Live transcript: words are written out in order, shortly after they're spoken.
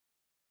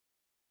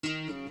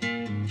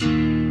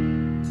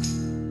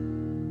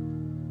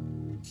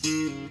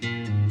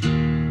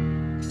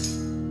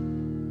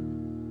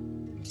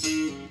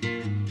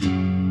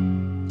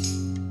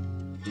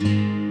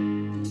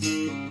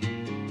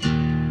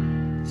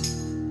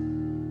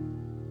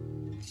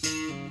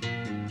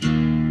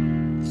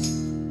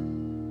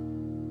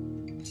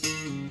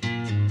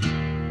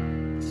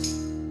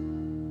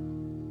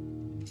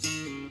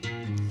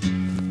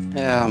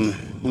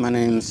My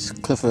name's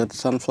Clifford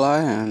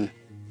Sunfly and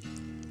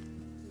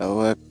I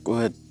work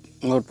with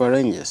Ngururrpa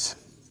Rangers.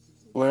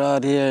 We're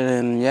out here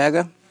in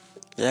Yagga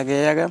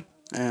Yagga,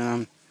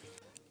 and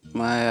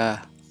my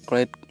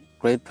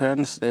great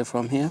parents, they're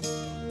from here.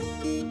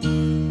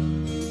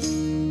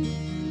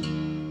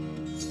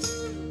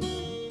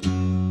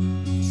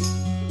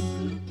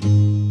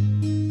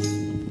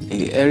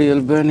 The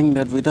aerial burning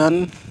that we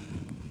done,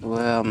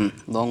 we're a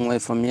long way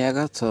from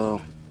Yagga, so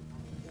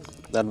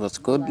that was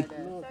good.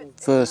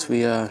 First,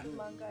 we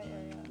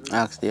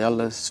asked the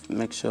elders to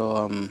make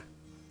sure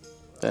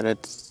that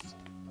it's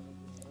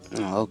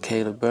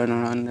okay to burn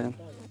around there.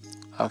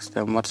 Asked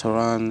them what's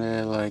around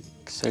there, like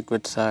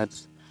sacred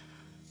sites,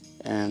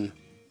 and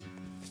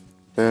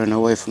burn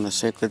away from the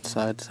sacred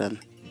sites. And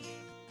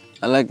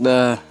I like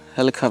the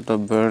helicopter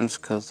burns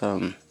because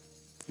I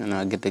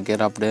get to get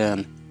up there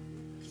and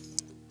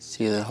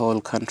see the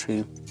whole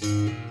country.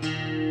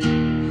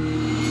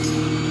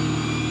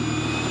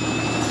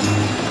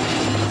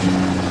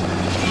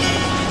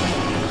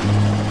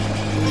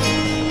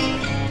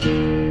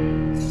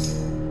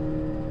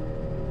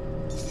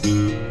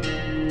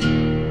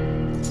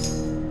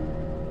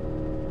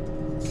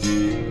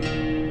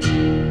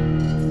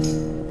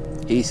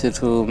 Easy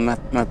to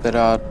map it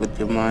out with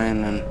your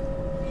mind and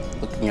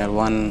looking at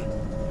one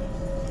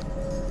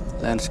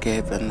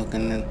landscape and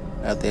looking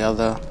at the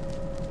other.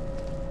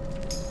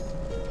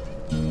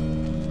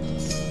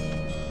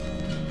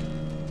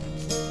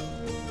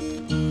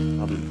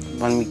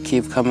 When we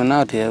keep coming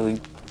out here,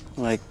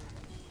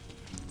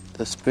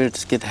 the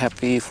spirits get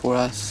happy for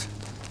us.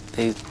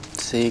 They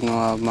seeing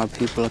my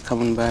people are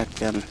coming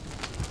back, and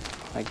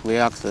we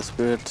ask the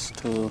spirits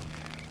to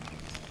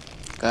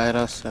guide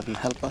us and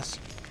help us.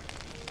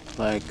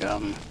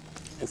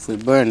 If we're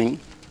burning,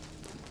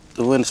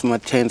 the winds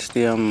might change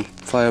the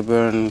fire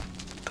burn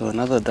to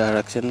another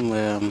direction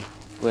where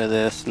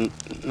there's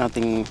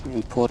nothing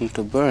important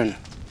to burn.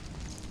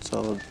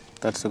 So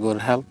that's a good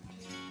help.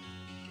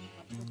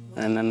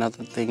 And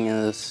another thing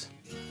is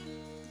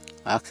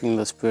asking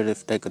the spirit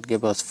if they could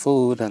give us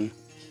food, and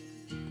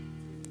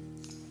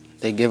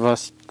they give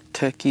us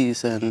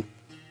turkeys and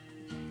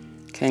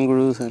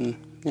kangaroos and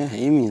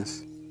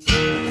emus.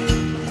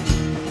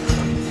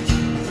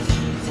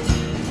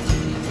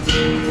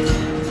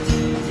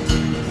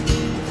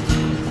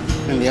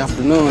 In the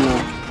afternoon,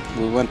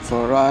 we went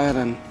for a ride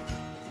and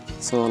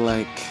saw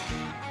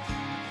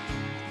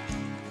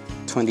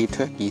 20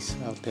 turkeys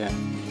out there.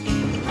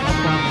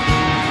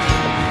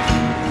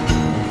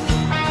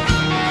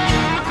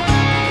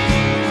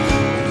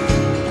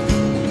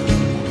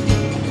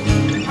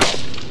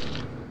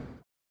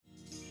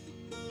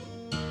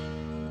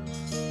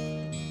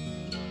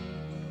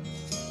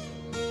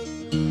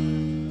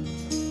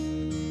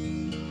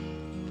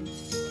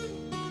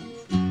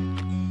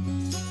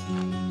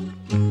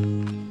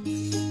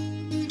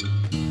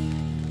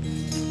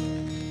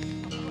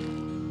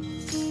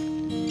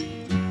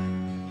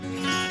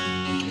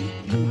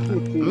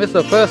 Missed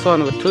the first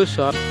one with 2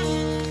 shots,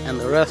 and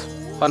the rest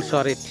 1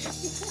 shot each.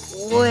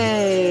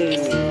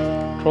 Way!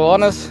 True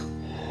honest.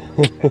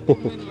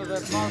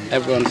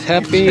 Everyone's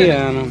happy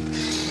and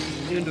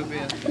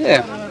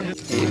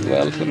eat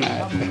well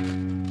tonight.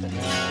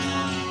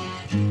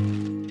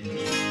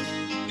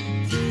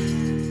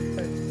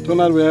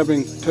 Tonight we're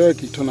having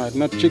turkey tonight,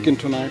 not chicken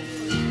tonight.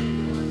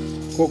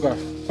 Coca,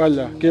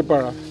 palla,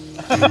 kepara.